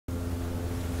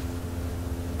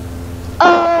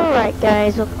Alright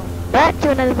guys, welcome back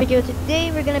to another video.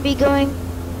 Today we're gonna be going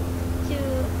to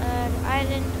an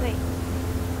island,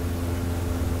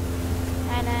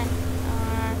 island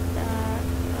on the right.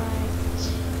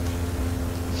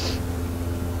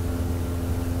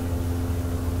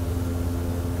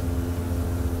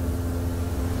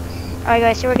 Alright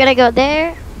guys, so we're gonna go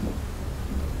there.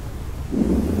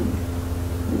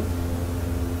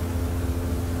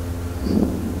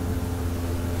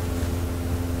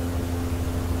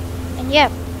 And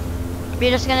yep, we're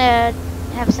just gonna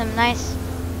have some nice,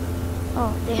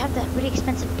 oh, they have that really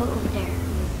expensive boat over there.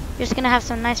 We're just gonna have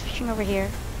some nice fishing over here.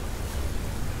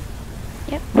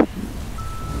 Yep.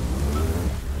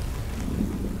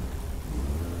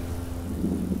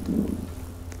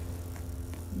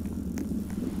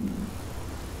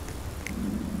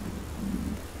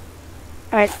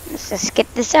 Alright, let's just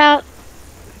get this out.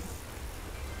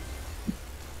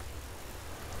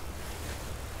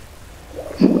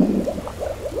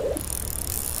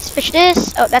 Let's fish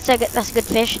this. Oh, that's a good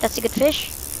fish. That's a good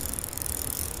fish.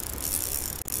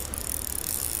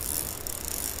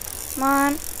 Come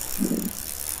on.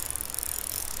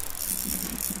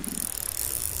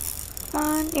 Come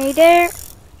on, are you there?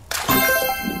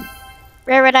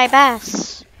 Rare red eye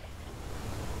bass.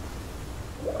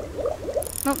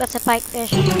 Nope, that's a pike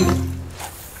fish.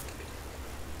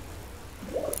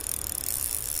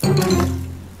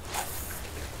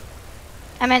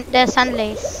 I meant the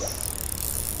sunlace.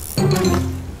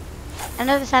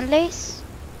 Another sunlace?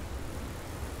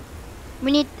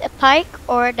 We need a pike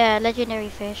or the legendary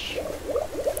fish.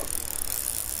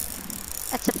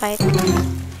 That's a pike.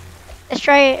 Let's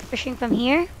try fishing from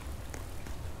here.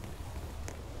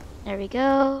 There we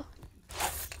go.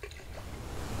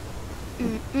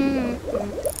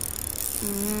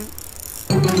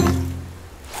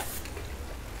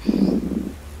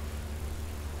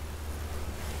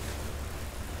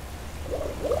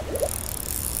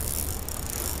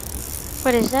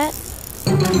 What is that?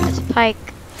 That's a pike.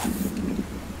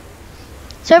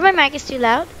 Sorry, my mic is too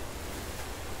loud.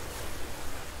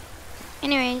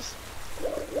 Anyways.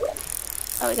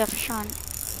 Oh, we got fish on.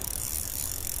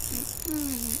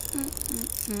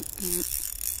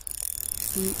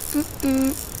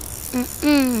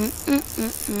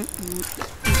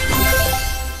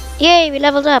 Yay, we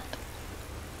leveled up.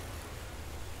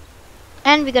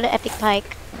 And we got an epic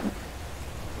pike.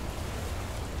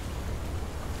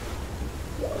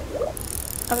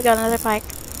 Oh, we got another pike.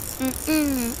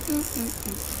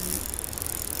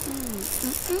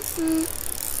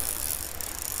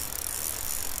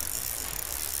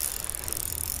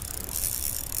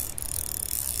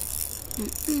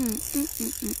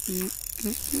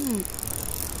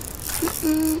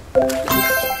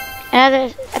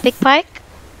 Another epic pike.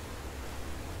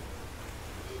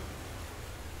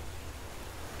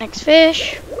 Next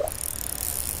fish.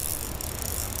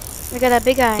 We got a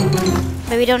big eye,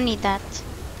 but we don't need that.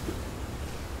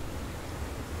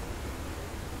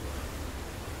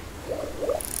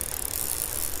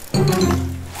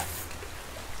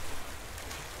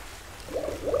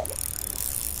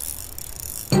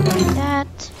 Like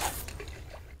that.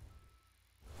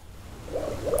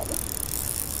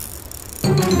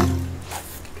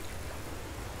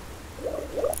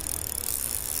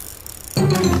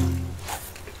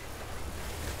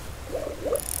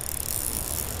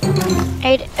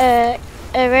 Ate a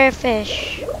rare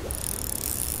fish.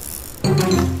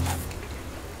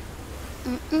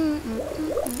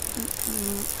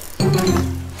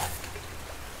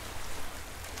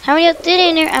 How many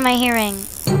dinner am I hearing?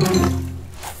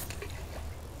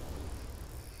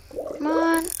 Come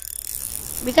on.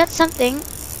 We got something.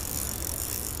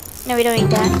 No, we don't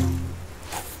need that.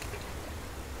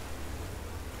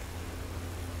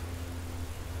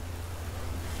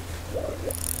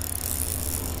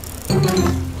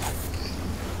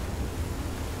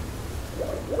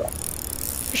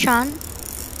 Fish on.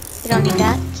 We don't need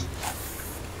that.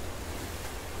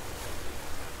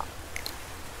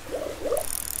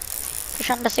 Fish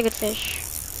on, that's a good fish.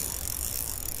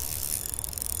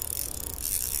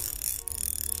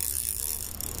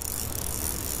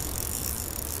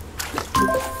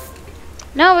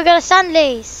 No, we got a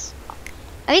sunlace.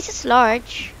 At least it's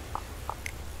large.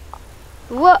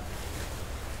 What?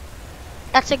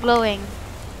 That's a glowing.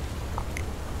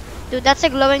 Dude, that's a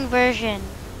glowing version.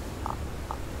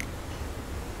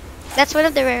 That's one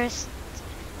of the rarest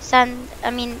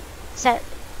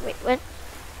wait,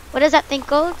 what is that thing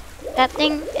called? That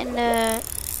thing in the,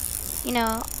 you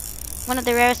know, one of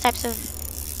the rarest types of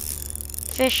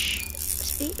fish.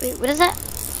 Wait, what is that?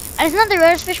 And it's not the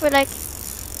rarest fish, but like,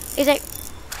 it's like,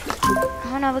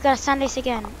 oh no, we got a sunlace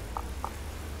again.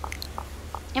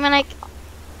 I mean, like,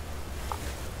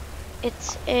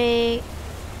 It's a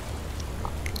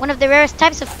one of the rarest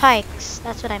types of pikes.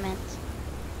 That's what I meant.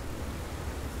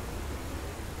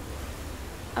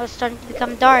 Oh, it's starting to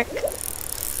become dark.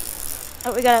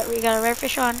 Oh, we got a rare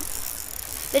fish on.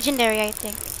 Legendary, I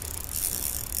think.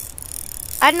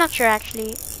 I'm not sure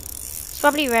actually. It's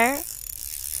probably rare.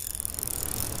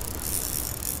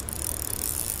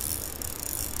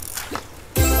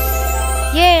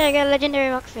 Yay! I got a legendary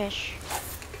rockfish.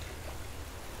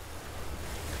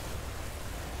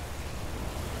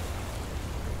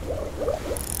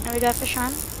 And we got fish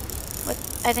on. What?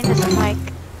 I think that's a pike.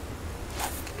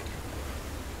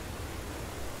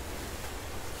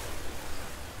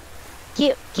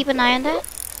 Keep an eye on that.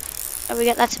 Oh, we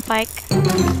got lots of pike.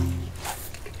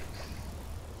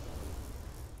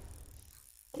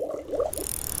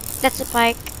 That's a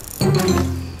pike.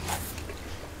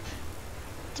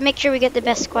 To make sure we get the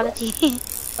best quality.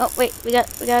 Oh wait, we got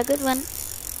a good one.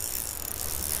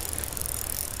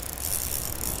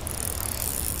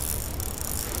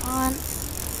 On.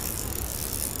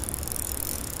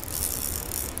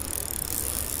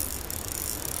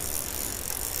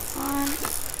 On.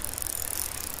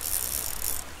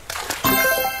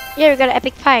 Yeah, we got an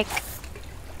epic pike.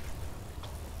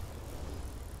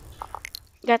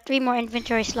 Got 3 more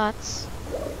inventory slots.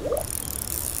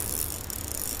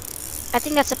 I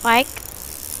think that's a pike.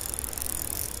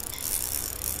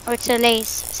 Or it's a lace,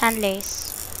 sand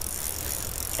lace.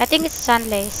 I think it's a sand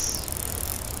lace.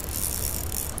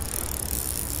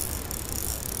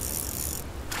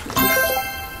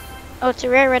 Oh, it's a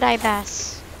rare red-eye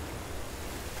bass.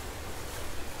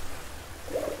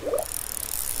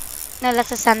 No,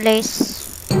 that's a sand lace.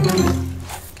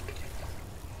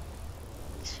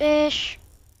 Fish.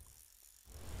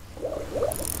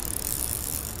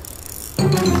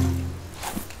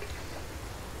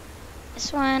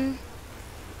 This one.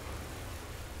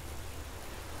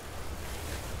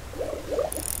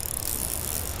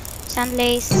 Sand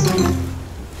lace.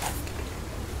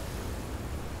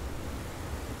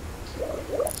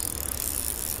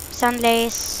 Sand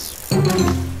lace.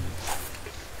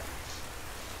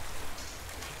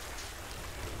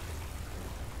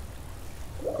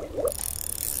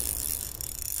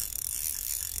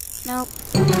 Nope.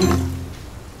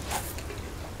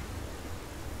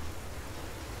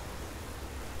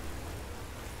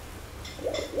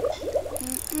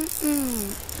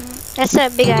 That's a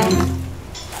big eye.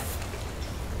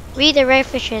 Read the rare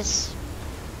fishes.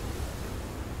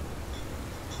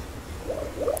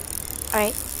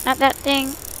 Alright, not that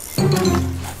thing.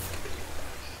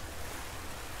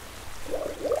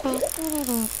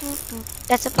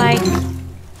 That's a pike.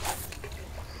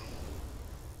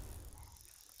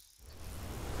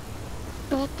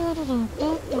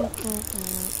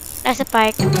 That's a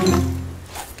pike.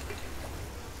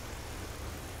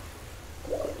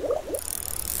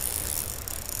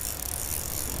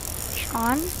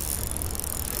 On.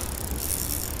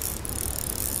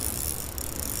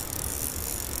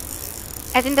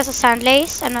 I think that's a sand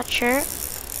lace. I'm not sure.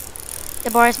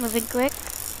 The bar is moving quick.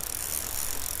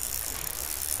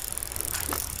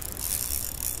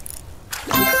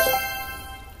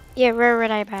 Yeah, rare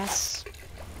red-eye bass.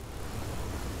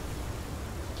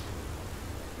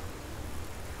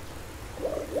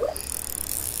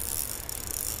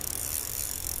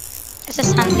 It's a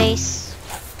sand lace.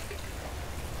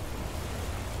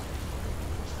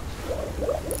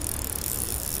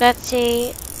 Let's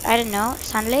say, I don't know,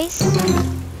 sand lace?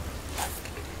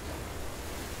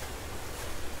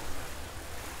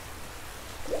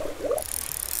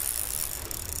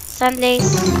 Sand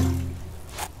lace.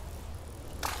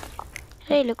 What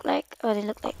do they look like? Oh, they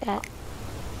look like that.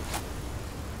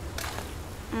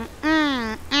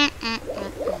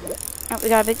 Oh, we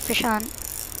got a big fish on.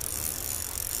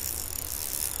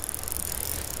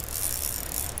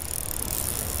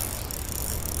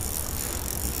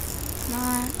 Come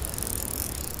on.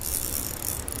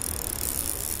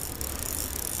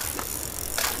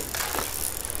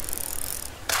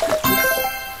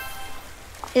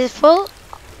 Is it full?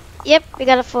 Yep, we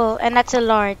got a full, and that's a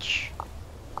large.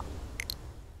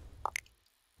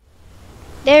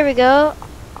 There we go.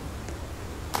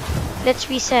 Let's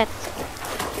reset.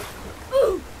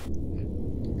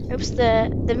 Oops,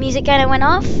 the music kind of went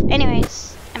off.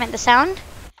 Anyways, I meant the sound.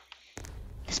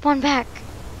 Let's spawn back.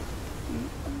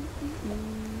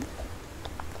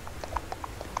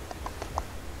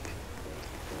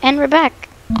 And we're back.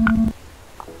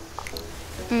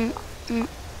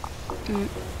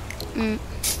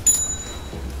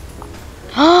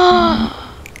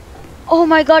 Oh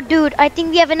my god, dude, I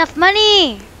think we have enough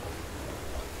money.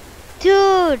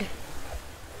 Dude.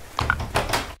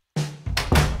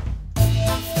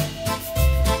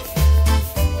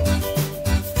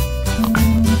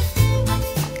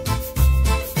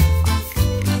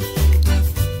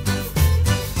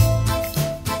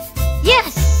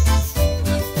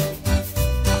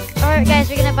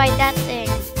 fight that thing.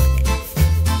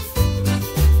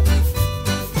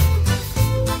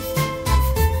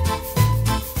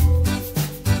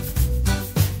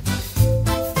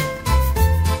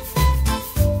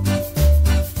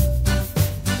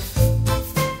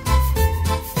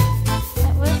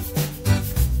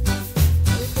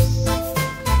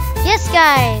 Yes,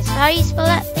 guys. How do you spell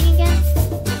that thing again?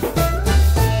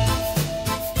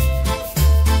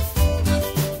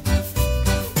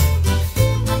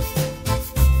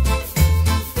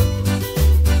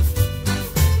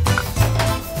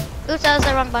 Oops, that was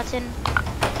the wrong button.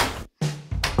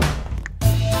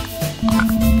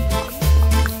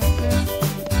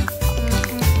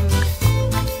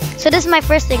 So this is my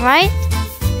first thing, right?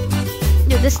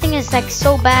 Dude, this thing is like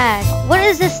so bad. What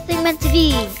is this thing meant to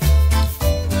be?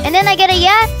 And then I get a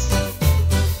yacht?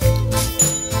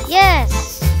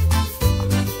 Yes.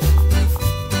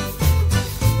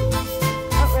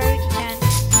 Oh, rarity chance.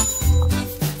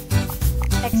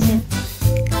 Exit.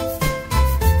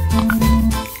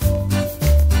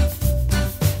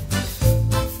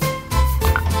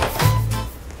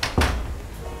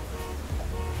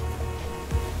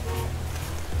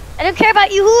 I don't care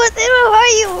about you. Who are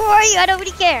you? Who are you? I don't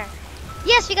really care.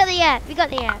 Yes, we got the yacht. We got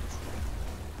the yacht.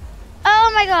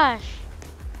 Oh my gosh.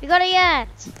 We got a yacht.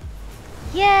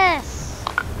 Yes.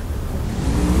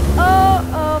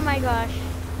 Oh my gosh.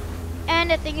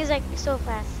 And the thing is like so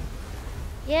fast.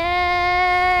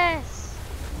 Yes.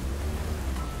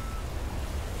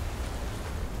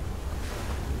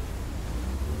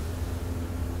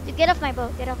 Dude, get off my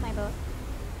boat. Get off my boat.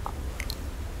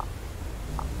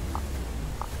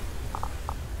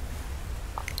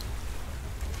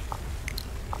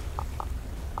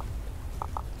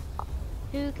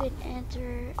 Who could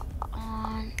enter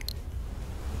on?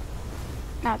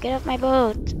 Now get off my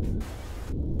boat.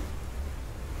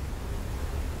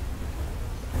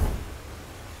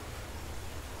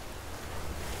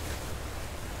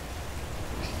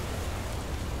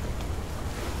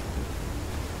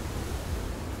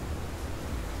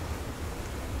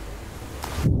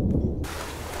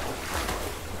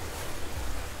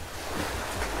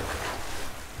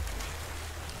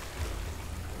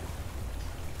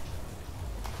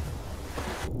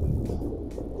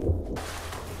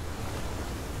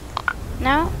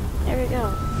 Now, there we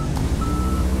go.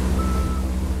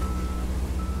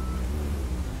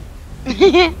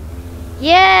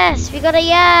 Yes, we got a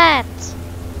yacht.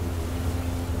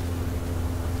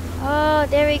 Oh,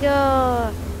 there we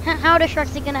go. How are the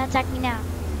sharks gonna attack me now?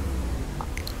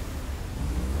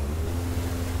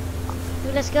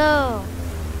 Dude, let's go.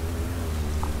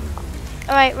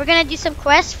 All right, we're gonna do some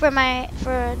quests for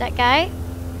that guy.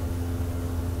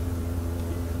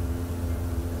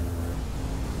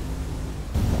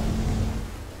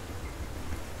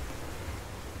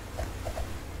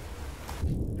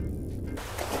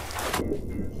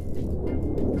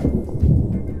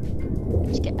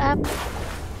 Up.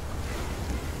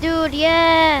 Dude,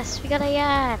 yes, we got a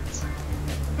yacht.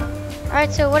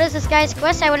 Alright, so what is this guy's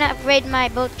quest? I want to upgrade my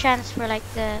boat chance for like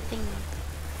the thing.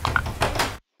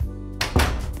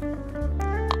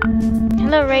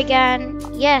 Hello, Reagan.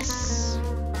 Yes.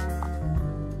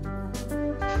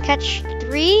 Catch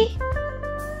 3.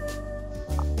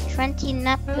 20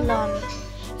 Napoleon.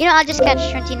 You know, I'll just catch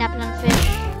 20 Napoleon fish.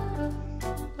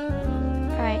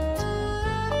 Alright.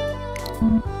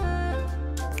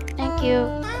 Thank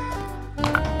you.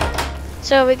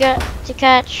 So we got to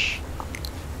catch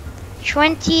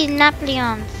 20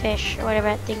 Napoleon fish or whatever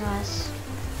that thing was.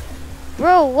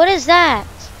 Bro, what is that?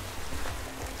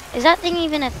 Is that thing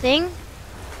even a thing?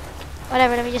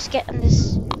 Whatever, let me just get on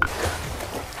this.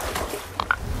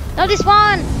 No, this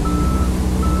one!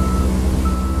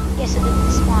 Yes, it did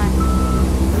this one.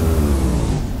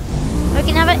 We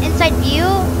can have an inside view.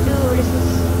 Dude, this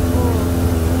is cool.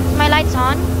 Is my lights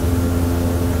on?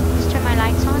 Let's turn my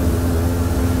lights on.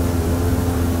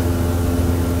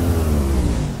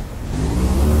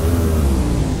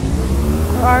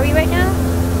 Where are we right now?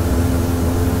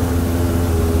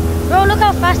 Bro, look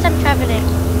how fast I'm traveling.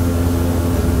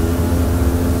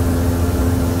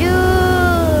 Dude!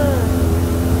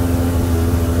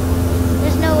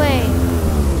 There's no way.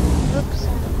 Oops.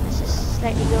 Let's just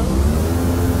slightly go.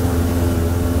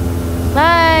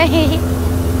 Bye!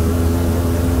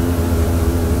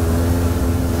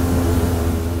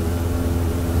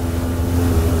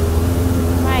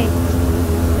 Right.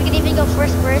 We can even go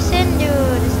first person.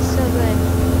 Dude, this is so good.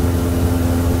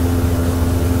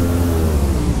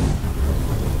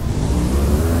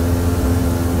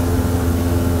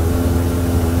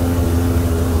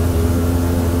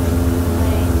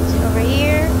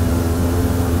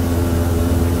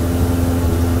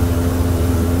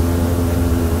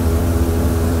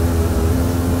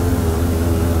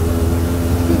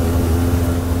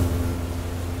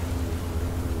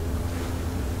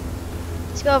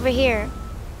 go over here.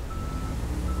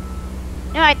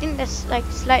 No, I think that's like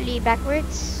slightly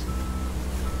backwards.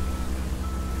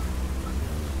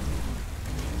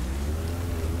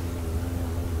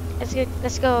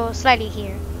 Let's go slightly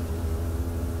here.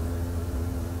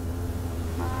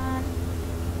 Come on.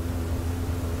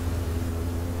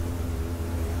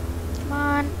 Come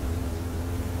on.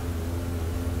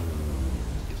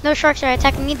 No sharks are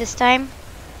attacking me this time.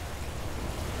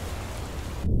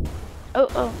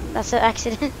 Oh, that's an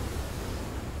accident.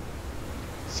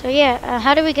 So yeah,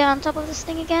 how do we get on top of this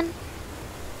thing again?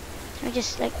 Can we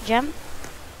just like jump?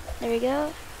 There we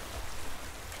go.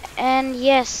 And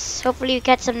yes, hopefully we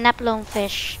catch some napalm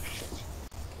fish.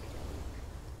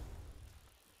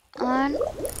 On.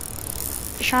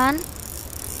 Fish on.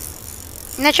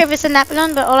 I'm not sure if it's a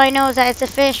napalm, but all I know is that it's a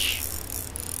fish.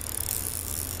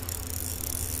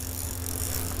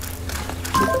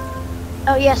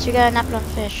 Oh yes, we got a napalm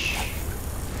fish.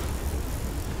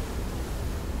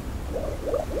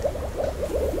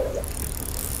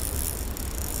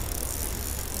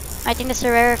 I think it's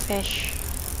a rare fish.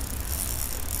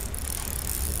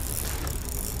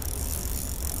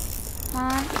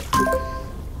 Come on.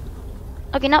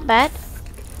 Okay, not bad.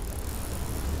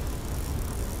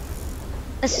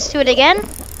 Let's just do it again.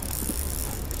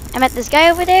 I met this guy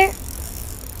over there.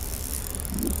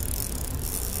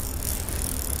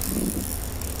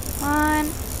 Come on.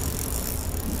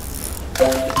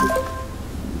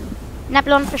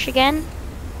 Napalm fish again.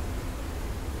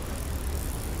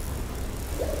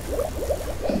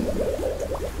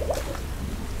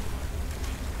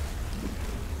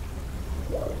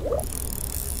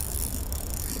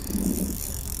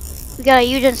 We got a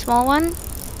huge and small one.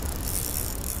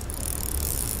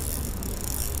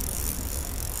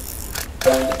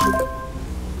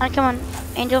 Oh, come on,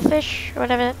 angelfish, or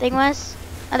whatever that thing was.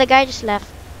 Oh, the guy just left.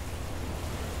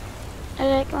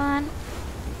 Alright, come on.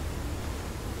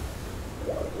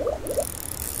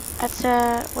 That's,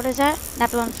 what is that?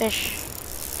 Napalm fish.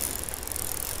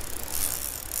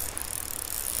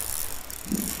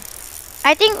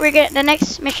 I think we're gonna, the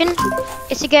next mission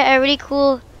is to get a really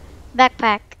cool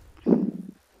backpack.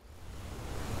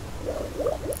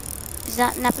 Is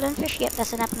that napalm fish? Yep,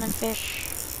 that's a napalm fish.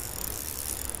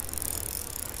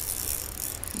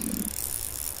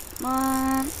 Come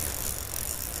on.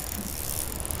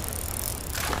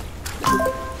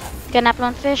 Get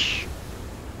napalm fish.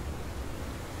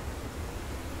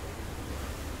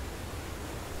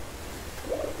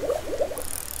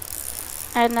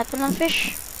 And napalm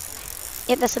fish.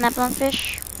 Yep, that's a napalm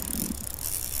fish.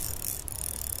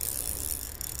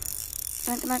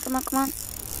 Come on, come on, come on, come on.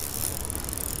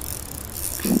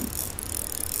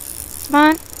 Come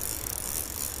on.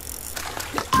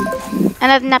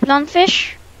 Another napalm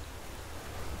fish.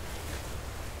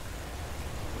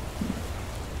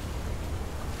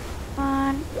 Come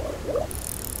on.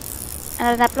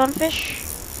 Another napalm fish.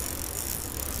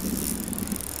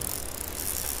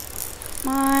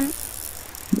 Come on.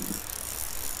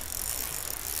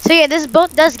 So yeah, this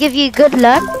boat does give you good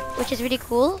luck, which is really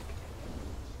cool.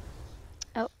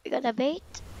 Oh, we got a bait.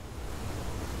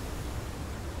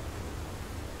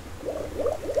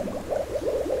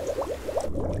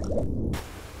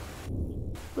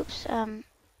 Oops,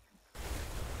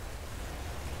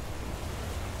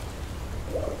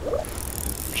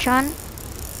 Sean.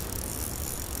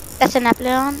 That's an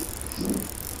Napoleon.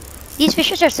 These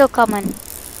fishes are so common.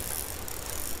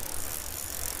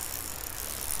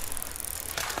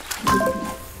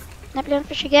 Napoleon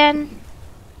fish again.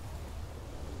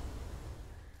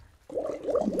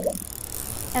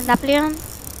 And Napoleon.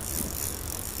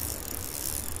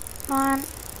 Come on.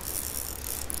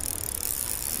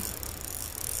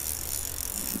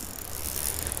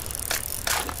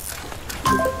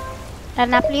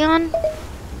 And Napoleon.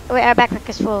 Oh, wait, our backpack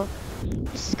is full.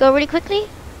 Let's go really quickly.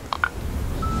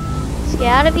 Let's get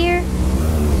out of here.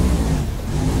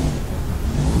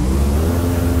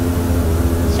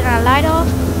 Turn our light off.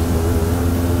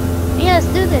 Yeah, let's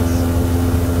do this.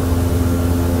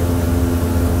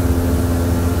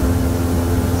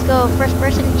 Let's go first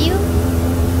person view.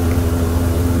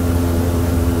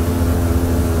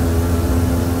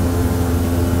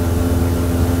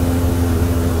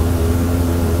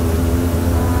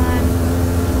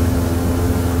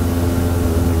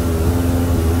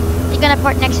 You're gonna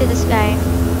park next to this guy.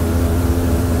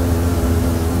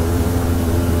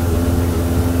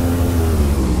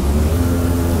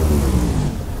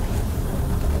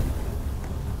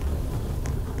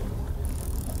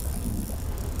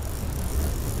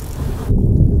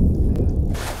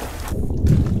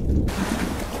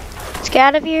 Get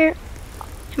out of here.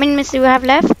 How many minutes do we have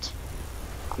left?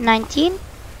 19.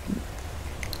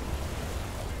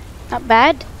 Not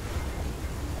bad.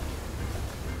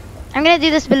 I'm gonna do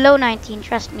this below 19,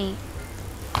 trust me.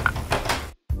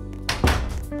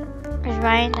 Where's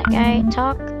Ryan, that guy?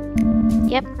 Talk?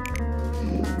 Yep.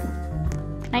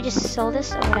 Can I just sell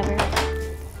this or whatever?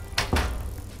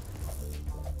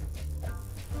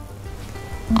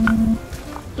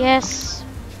 Yes.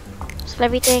 Sell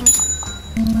everything.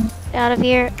 Get out of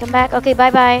here. Come back. Okay,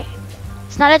 bye-bye.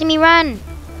 It's not letting me run.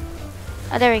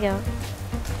 Oh, there we go.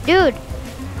 Dude!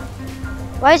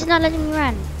 Why is it not letting me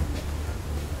run?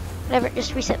 Whatever,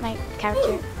 just reset my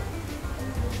character.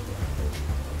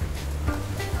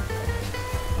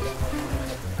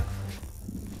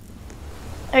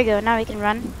 There we go, now we can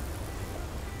run.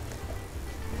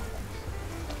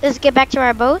 Let's get back to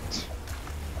our boat.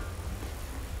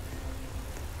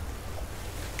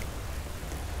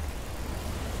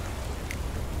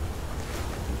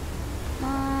 Come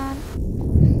on.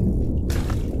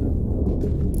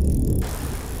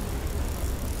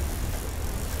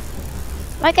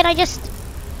 Why can't I just...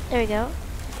 There we go.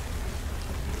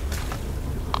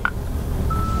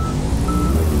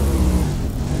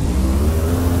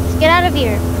 Let's get out of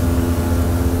here.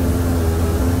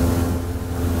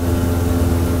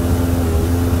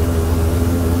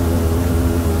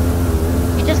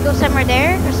 You just go somewhere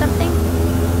there or something?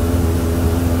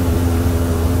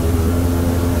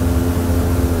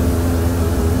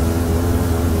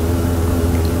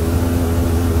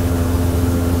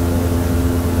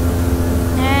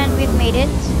 And we've made it.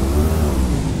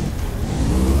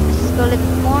 Let's just go a little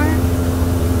bit more.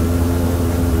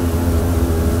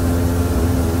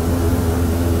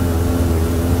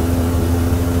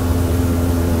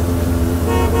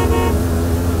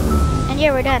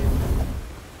 Yeah, we're done.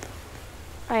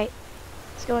 Alright,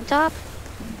 let's go on top.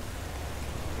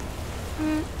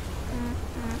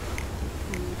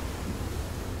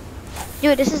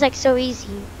 Dude, this is like so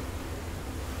easy.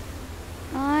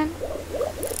 Come on.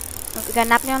 Oh, we got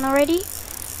Napoleon already.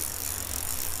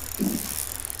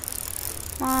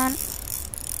 Come on.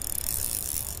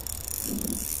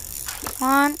 Come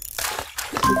on.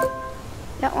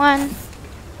 Got one.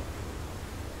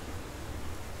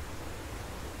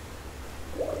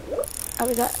 Oh,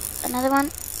 we got another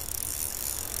one.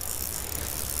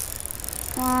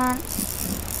 Come on.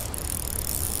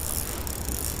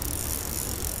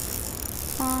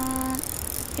 Come on.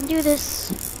 We can do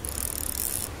this.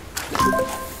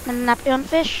 And Napoleon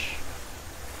fish.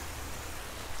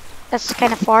 That's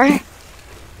kind of far.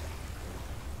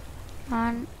 Come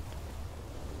on.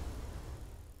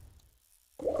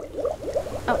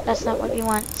 Oh, that's not what we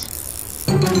want.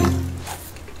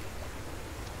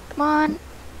 Come on.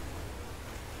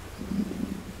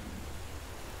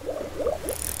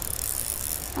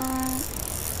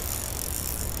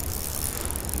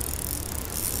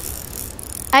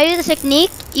 I use the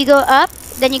technique, you go up,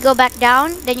 then you go back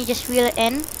down, then you just reel it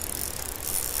in.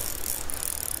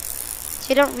 So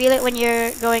you don't reel it when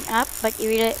you're going up, but you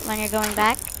reel it when you're going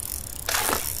back.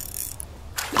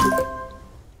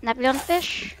 Napoleon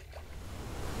fish.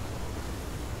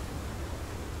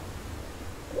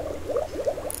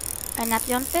 A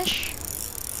Napoleon fish.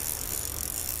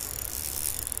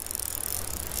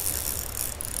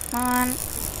 Come on.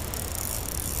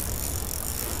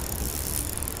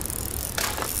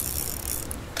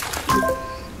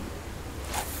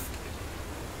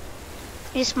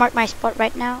 You just mark my spot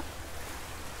right now.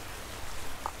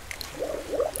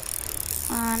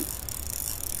 Come on.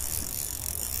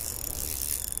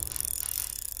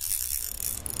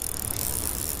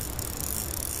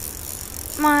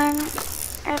 Come on.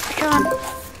 Fish on.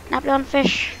 Napoleon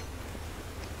fish.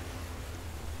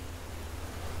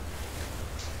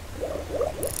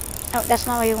 Oh, that's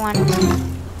not what you want.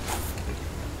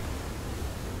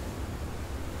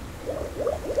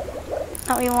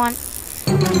 Not what you want.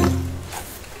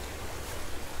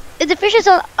 If the fish is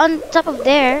on top of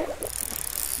there.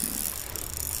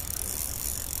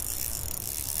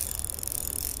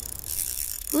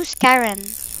 Who's Karen?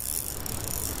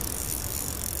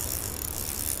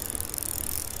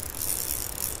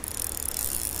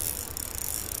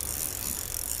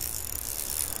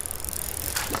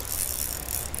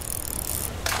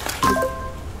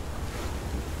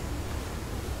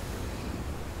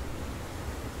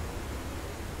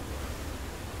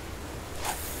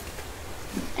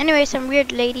 Anyway, some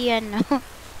weird lady and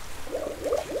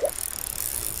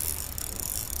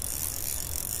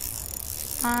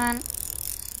on.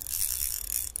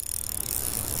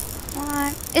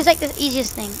 It's like the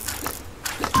easiest thing.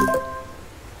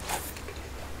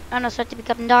 Oh no, start to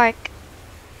become dark.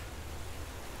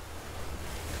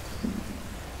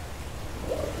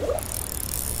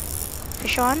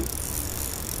 Fish on.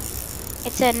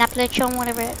 It's a Naplechon,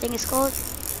 whatever that thing is called.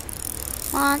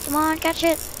 Come on, catch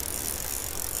it.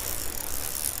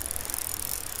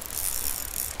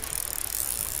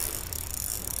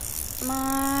 Come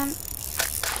on.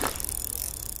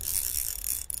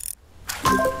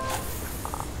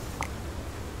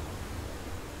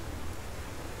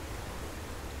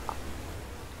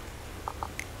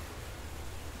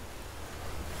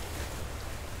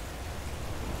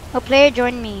 Oh, player,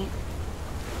 join me.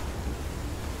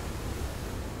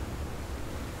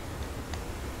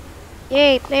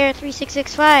 Yay, player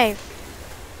 3665.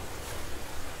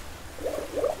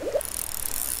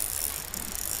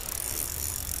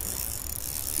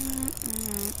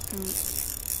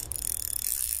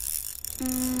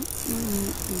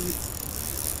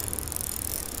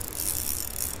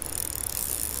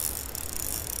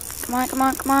 Come on, come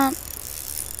on, come on.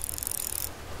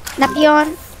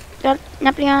 Napoleon.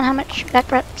 Napoleon, how much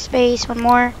backpack space? One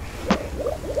more.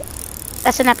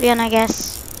 That's a Napoleon, I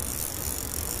guess.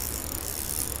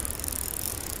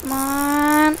 Come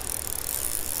on.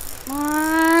 Come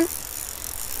on.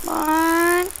 Come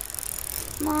on.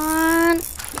 Come on.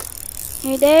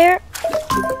 You there?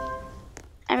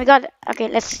 And we got it. Okay,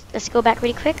 let's go back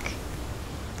really quick.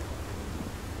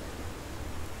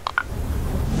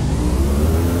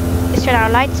 Let's turn our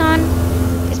lights on.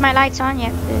 Is my lights on?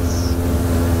 Yep, this.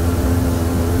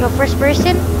 Go first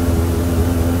person.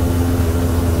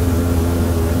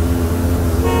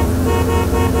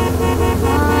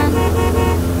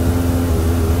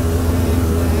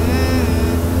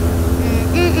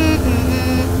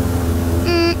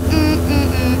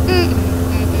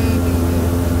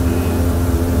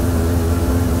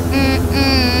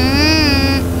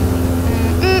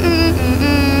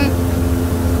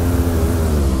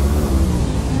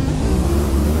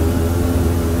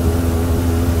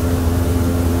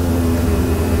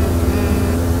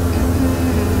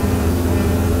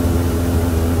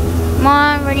 Come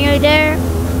on, we're nearly there.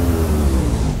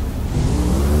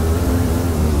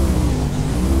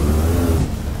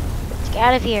 Let's get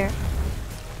out of here.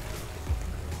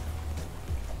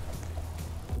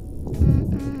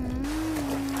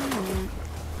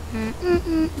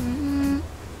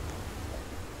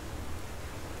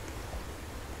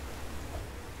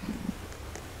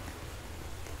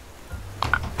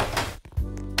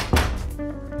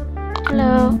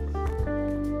 Hello.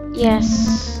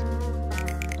 Yes.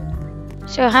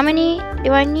 So how many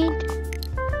do I need?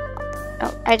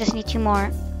 Oh, I just need 2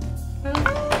 more.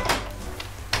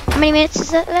 How many minutes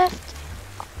is that left?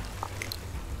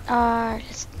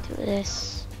 Let's do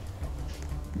this.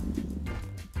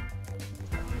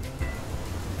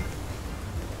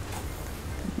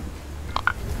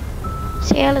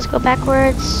 So yeah, let's go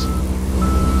backwards.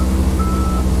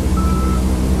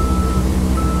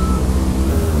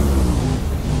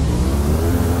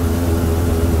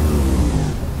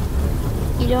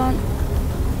 You don't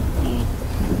need,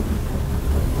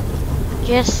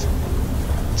 just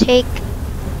take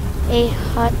a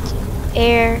hot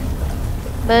air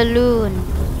balloon.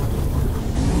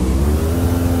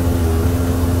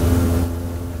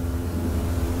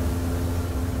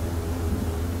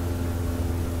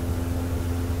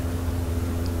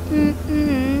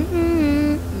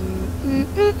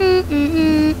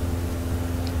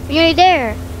 You're nearly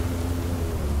there.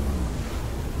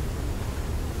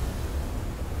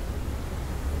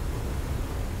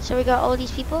 So we got all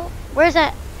these people. Where's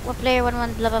that? What player?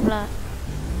 One blah blah blah.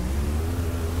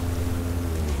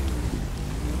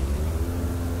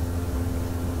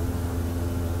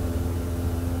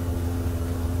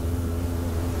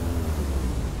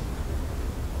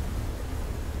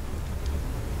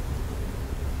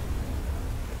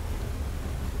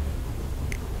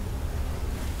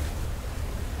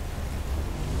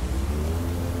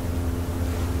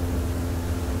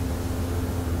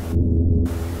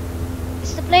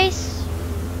 Is the place?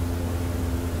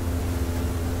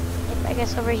 Yep, I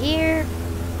guess over here.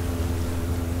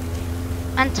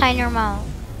 Anti-normal.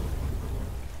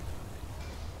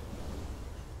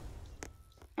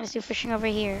 Let's do fishing over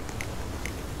here.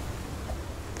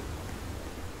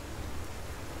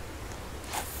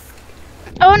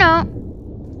 Oh no!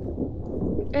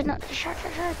 There's not the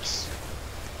sharks.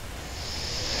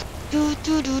 Do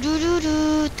do do do do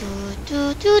do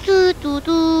do do do do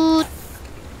do.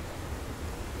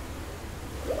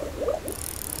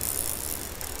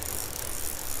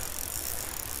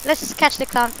 Let's just catch the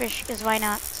clownfish, because why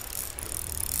not?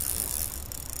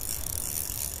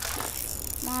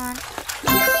 Come on.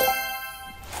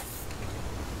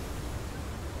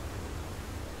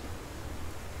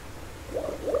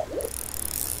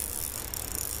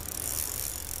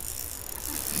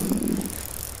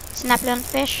 Snap on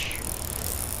fish.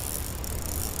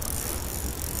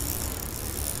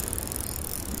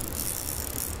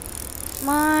 Come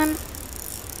on.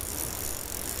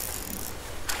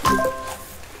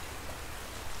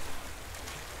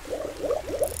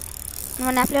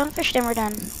 One apple on fish, then we're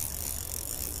done.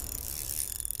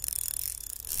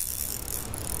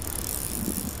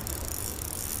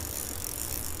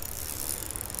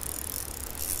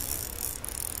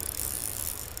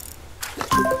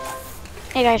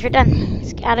 Hey guys, we're done.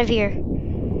 Let's get out of here.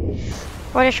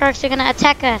 Or the sharks are gonna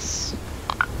attack us.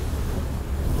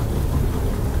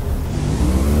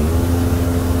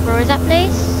 Where is that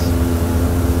place?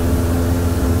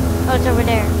 Oh, it's over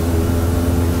there.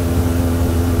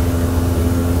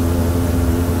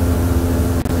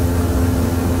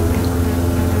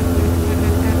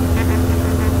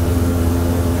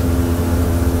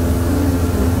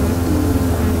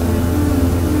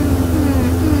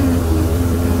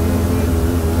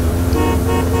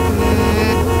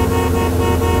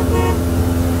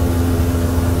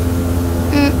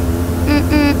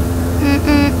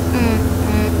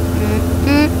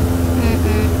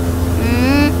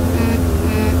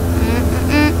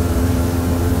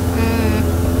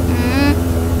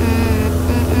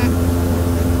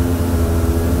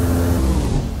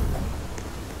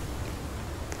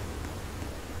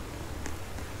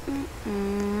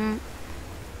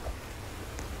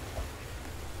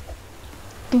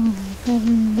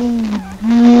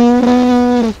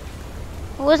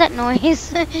 What was that noise?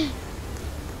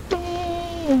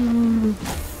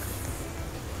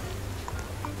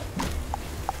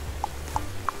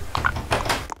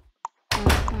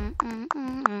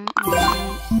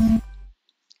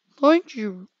 Thank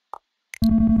you.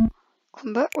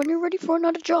 Come back when you're ready for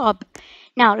another job.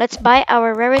 Now, let's buy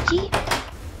our rarity.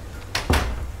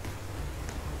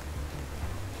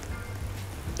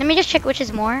 Let me just check which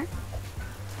is more.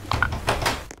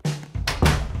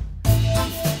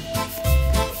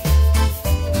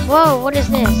 Whoa, what is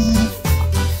this?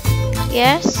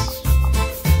 Yes.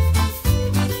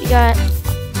 We got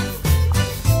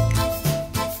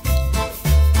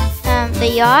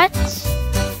the yacht.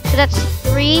 So that's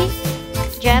 3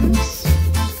 gems.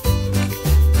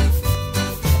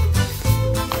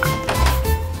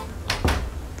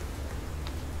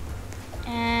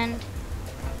 And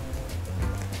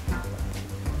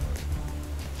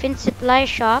Fin Supply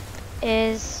Shop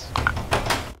is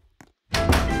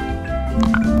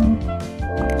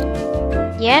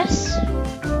yes.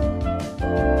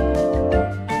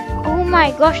 Oh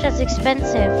my gosh, that's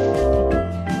expensive.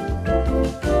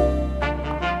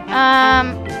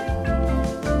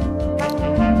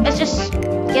 Let's just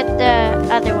get the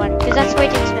other one because that's way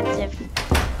too expensive.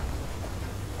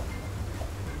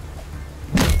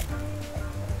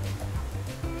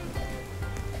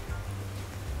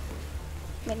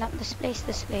 Wait, not this place,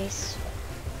 this place.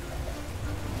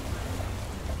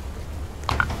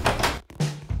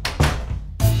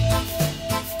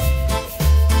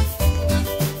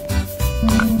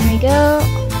 There we go.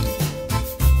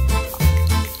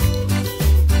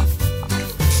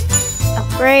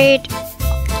 Upgrade.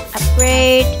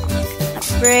 Upgrade.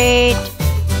 Upgrade.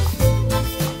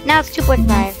 Now it's 2.5.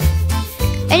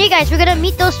 And you guys, we're gonna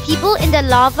meet those people in the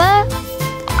lava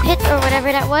pit or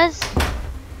whatever that was.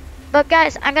 But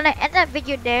guys, I'm gonna end that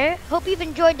video there. Hope you've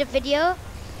enjoyed the video.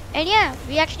 And yeah,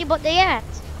 we actually bought the yacht.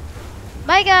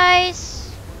 Bye guys.